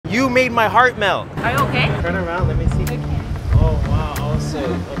You made my heart melt. Are you okay? Turn around, let me see. Okay. Oh wow, also.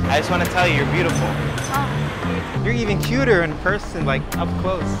 Okay. I just want to tell you, you're beautiful. Oh, You're even cuter in person, like up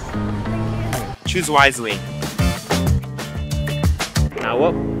close. Choose wisely. Now,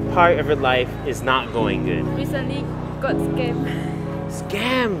 what part of your life is not going good? recently got scammed.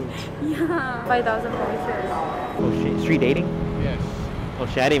 Scammed. Yeah. 5,000 vouchers. Oh shit, street dating? Yes. Oh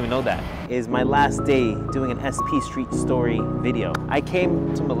shit, I didn't even know that. Is my last day doing an SP Street Story video. I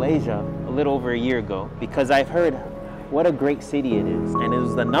came to Malaysia a little over a year ago because I've heard what a great city it is. And it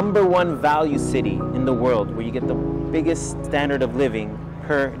was the #1 value city in the world where you get the biggest standard of living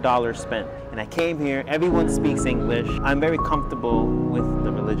per dollar spent. And I came here, everyone speaks English. I'm very comfortable with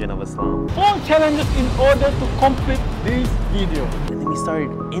the religion of Islam. 4 challenges in order to complete this video. And then we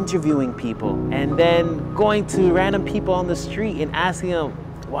started interviewing people and then going to random people on the street and asking them,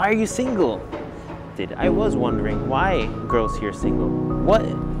 why are you single? I was wondering why girls here are single. What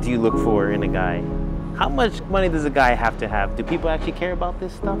do you look for in a guy? How much money does a guy have to have? Do people actually care about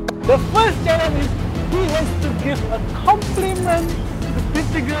this stuff? The first challenge is he has to give a compliment to the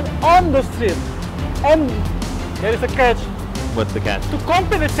pretty girl on the street. And there is a catch. What's the catch? To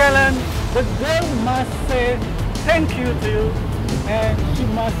complete the challenge, the girl must say thank you to you and she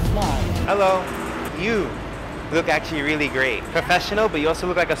must smile. Hello, you look actually really great. Professional, but you also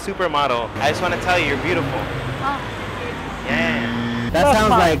look like a supermodel. I just want to tell you, you're beautiful. Oh, Yeah. That sounds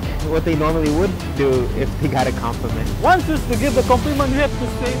like what they normally would do if they got a compliment. Once you to give the compliment, you have to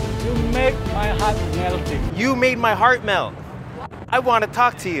say, you make my heart melting. You made my heart melt. I want to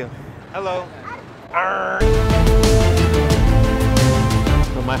talk to you. Hello.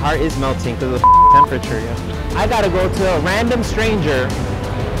 So my heart is melting because of the temperature. Yeah. I gotta go to a random stranger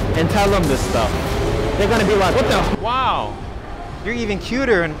and tell them this stuff. They're gonna be like, what the? Wow. You're even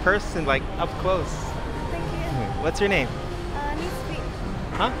cuter in person, like up close. thank you. What's your name? Nisfi.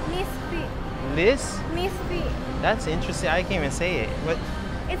 Huh? Nisfi. Liz? Nisfi. That's interesting. I can't even say it. What?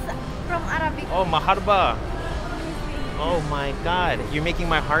 It's from Arabic. Oh, maharba. Nisfi. Oh my God. You're making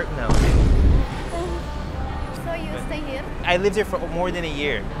my heart melt. So you stay here? I lived here for more than a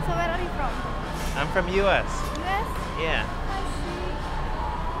year. So where are you from? I'm from US. US? Yeah. I see.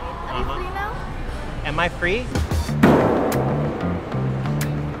 Wait, are you free now? Am I free?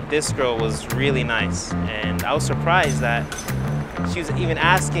 This girl was really nice, and I was surprised that she was even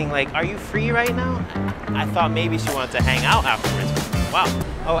asking, like, are you free right now? I thought maybe she wanted to hang out afterwards. Wow.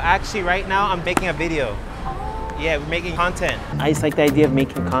 Oh, actually, right now I'm making a video. Yeah, we're making content. I just like the idea of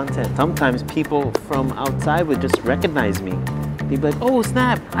making content. Sometimes people from outside would just recognize me. They'd be like, oh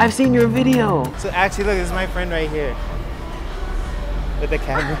snap, I've seen your video. So actually, look, this is my friend right here. With the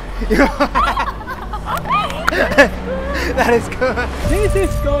camera. That is good. This is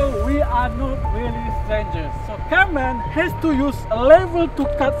so we are not really strangers. So Kamran has to use a level to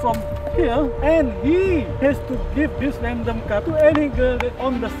cut from here and he has to give this random cut to any girl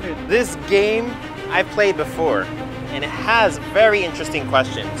on the street. This game I've played before, and it has very interesting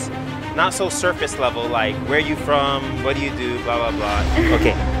questions. Not so surface level, like where are you from, what do you do, blah, blah, blah.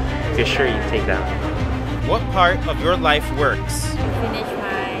 Okay, if you're sure, you take that. What part of your life works? Finish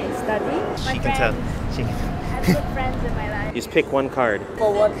my study. She can tell. She can. I have good friends in my life. Just pick one card.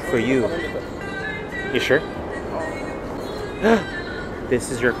 For what? For you. You sure? This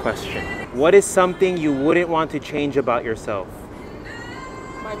is your question. What is something you wouldn't want to change about yourself?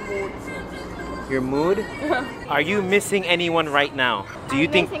 My mood. Your mood? Are you missing anyone right now? Do you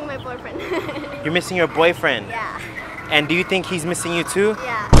think missing my boyfriend? you're missing your boyfriend? Yeah. And do you think he's missing you too?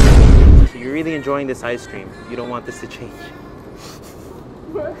 Yeah. So you're really enjoying this ice cream. You don't want this to change.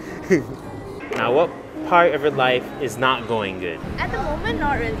 Now, what part of your life is not going good? At the moment,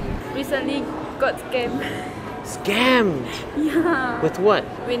 not really. Recently got scammed. Scammed? Yeah. With what?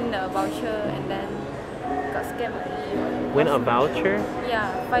 Win a voucher and then got scammed. Win a voucher?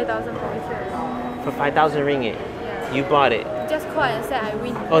 Yeah, 5,000 vouchers. For 5,000 ringgit? Yeah. You bought it? Just call and say I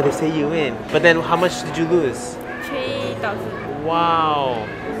win. Oh, they say you win. But then how much did you lose? 3,000. Wow.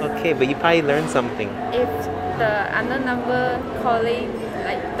 Okay, but you probably learned something. If the unknown number calling,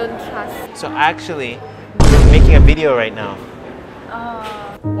 like, don't trust. So actually, we're making a video right now.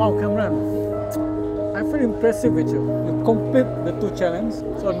 Wow, Kamran, I feel impressive with you. You complete the 2 challenges.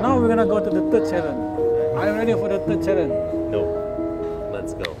 So now we're gonna go to the 3rd challenge. Are you ready for the 3rd challenge? No.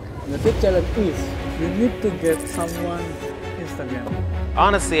 Let's go. The 3rd challenge is you need to get someone Instagram.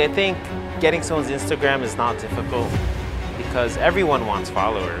 Honestly, I think getting someone's Instagram is not difficult because everyone wants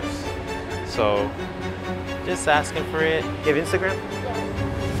followers. So just asking for it. You have Instagram?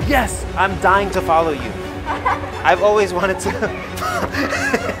 Yes! I'm dying to follow you. I've always wanted to.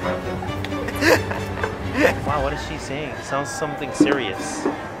 Wow, what is she saying? It sounds something serious.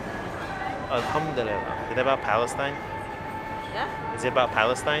 Alhamdulillah. Is it about Palestine? Yeah? Is it about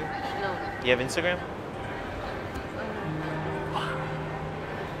Palestine? No. You have Instagram?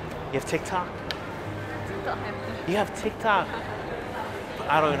 You have TikTok? TikTok have. You have TikTok?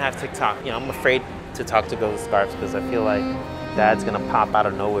 I don't even have TikTok. You know, I'm afraid to talk to girls with scarves because I feel like Dad's gonna pop out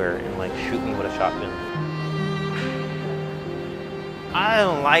of nowhere and like shoot me with a shotgun. I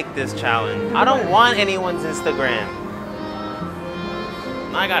don't like this challenge. I don't want anyone's Instagram.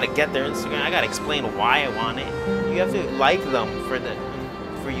 I gotta get their Instagram. I gotta explain why I want it. You have to like them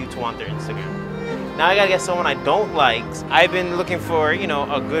for you to want their Instagram. Now I gotta get someone I don't like. I've been looking for, you know,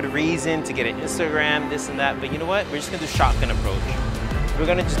 a good reason to get an Instagram, this and that. But you know what? We're just gonna do shotgun approach. We're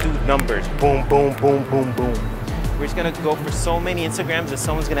gonna just do numbers. Boom, boom, boom, boom, boom. We're just gonna go for so many Instagrams that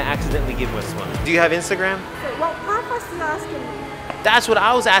someone's gonna accidentally give us one. Do you have Instagram? So what purpose you asking? That's what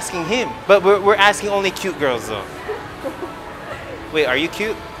I was asking him. But we're asking only cute girls though. Wait, are you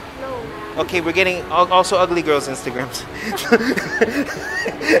cute? No. Okay, we're getting also ugly girls' Instagrams.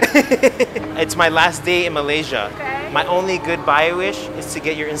 It's my last day in Malaysia. Okay. My only goodbye wish is to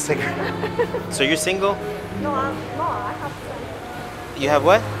get your Instagram. So you're single? No, I have son. You have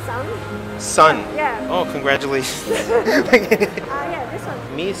what? Son? Son. Yeah. Oh, congratulations. Yeah, this one.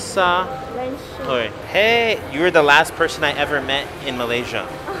 Misa. Malaysia. Okay. Hey, you were the last person I ever met in Malaysia.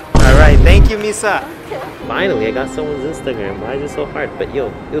 All right, thank you, Misa. Okay. Finally, I got someone's Instagram. Why is it so hard? But yo,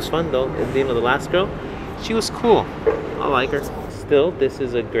 it was fun though. You know, the last girl, she was cool. I like her. Still, this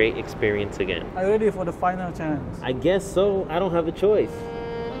is a great experience again. Are you ready for the final challenge? I guess so. I don't have a choice.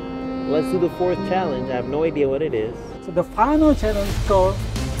 Let's do the fourth challenge. I have no idea what it is. So the final challenge is called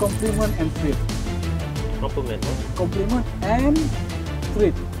compliment and treat. Compliment. Compliment and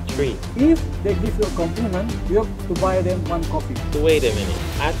treat. Treat. If they give you a compliment, you have to buy them one coffee. So wait a minute.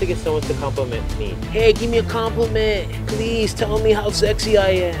 I have to get someone to compliment me. Hey, give me a compliment. Please tell me how sexy I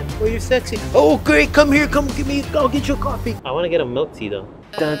am. Oh, you're sexy. Oh, great. Come here. Come give me. I'll get you a coffee. I want to get a milk tea though.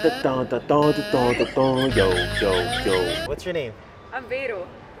 Dun, dun, dun, dun, dun, dun, dun, dun. Yo, yo, yo. What's your name? I'm Vero.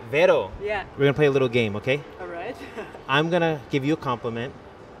 Vero. Yeah. We're gonna play a little game, okay? Alright. I'm gonna give you a compliment,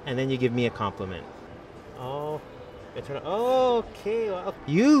 and then you give me a compliment. Oh. Okay. Well,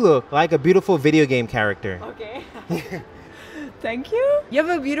 you look like a beautiful video game character. Okay. Thank you. You have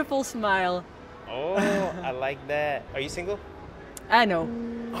a beautiful smile. Oh, I like that. Are you single? I know.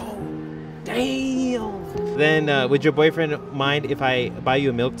 Oh, damn. Then, would your boyfriend mind if I buy you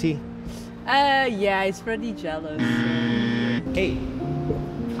a milk tea? Yeah, he's pretty jealous. Hey.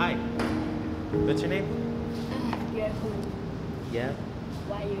 Hi. What's your name? You're who? Yeah.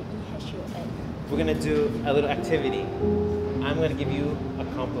 Y-U-E-H-U-N. We're gonna do a little activity. I'm gonna give you a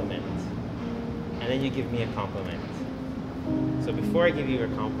compliment, and then you give me a compliment. So before I give you a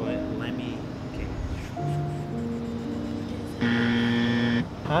compliment, let me. Okay.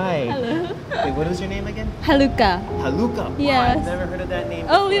 Hi. Hello. Wait, what was your name again? Haluka. Haluka. Wow, Yes. I've never heard of that name.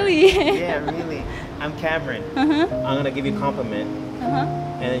 Oh, before. really? Yeah, really. I'm Kamran. Uh-huh. I'm gonna give you a compliment, Uh-huh.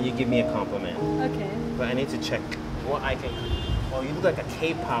 and then you give me a compliment. Okay. But I need to check what I can. Oh, you look like a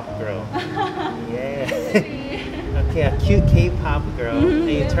K-pop girl. Yeah. Okay, a cute K-pop girl. Mhm. And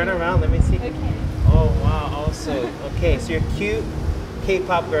you turn around, let me see. Okay. Oh, wow, also. Okay, so you're cute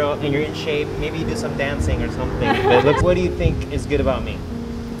K-pop girl and you're in shape. Maybe you do some dancing or something. But look, what do you think is good about me?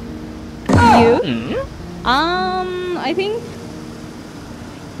 You? I think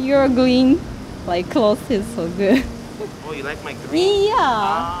your green like clothes is so good. Oh, you like my green? Yeah,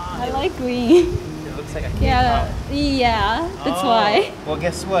 Ah, I like green. It looks like a K-pop. Yeah, that's Oh, why. Well,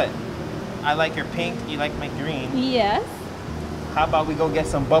 guess what? I like your pink, you like my green. Yes, How about we go get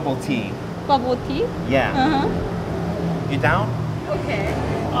some bubble tea? bubble tea. Yeah. Uh-huh. You down? Okay.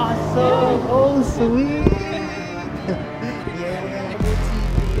 Awesome. Oh, sweet. Yeah.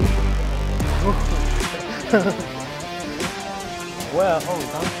 Well,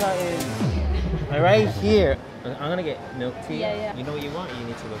 Damsha is right here. I'm gonna get milk tea. Yeah. You know what you want? You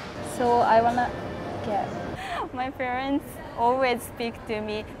need to look. So I wanna get. My parents always speak to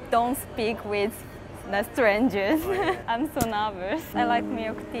me, don't speak with the strangers. I'm so nervous. I like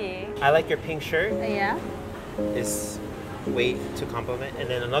milk tea. I like your pink shirt. Yeah. Is way to compliment, and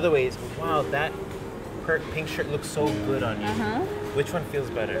then another way is wow, that pink shirt looks so good on you. Uh-huh. Which one feels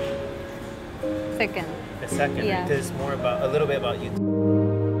better? Second. The second, Yeah. because it's more about a little bit about you.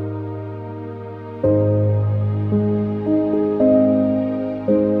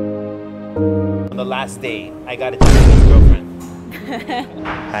 On the last day, I got a Japanese girlfriend.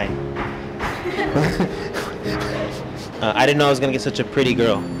 Hi. I didn't know I was gonna get such a pretty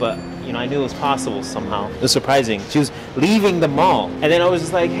girl, but you know, I knew it was possible somehow. It was surprising. She was leaving the mall, and then I was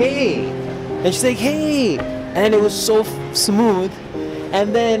just like, "Hey," and she's like, "Hey," and it was so smooth.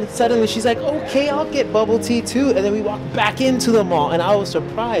 And then suddenly she's like, okay, I'll get bubble tea too. And then we walked back into the mall and I was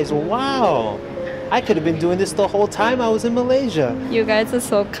surprised. Wow, I could have been doing this the whole time I was in Malaysia. You guys are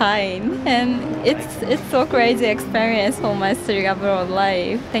so kind, and it's so crazy experience for my study abroad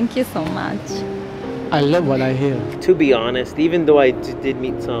life. Thank you so much. I love what I hear. To be honest, even though I did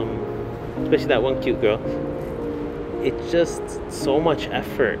meet some, especially that one cute girl, it's just so much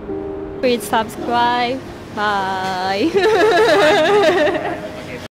effort. Please subscribe. Bye.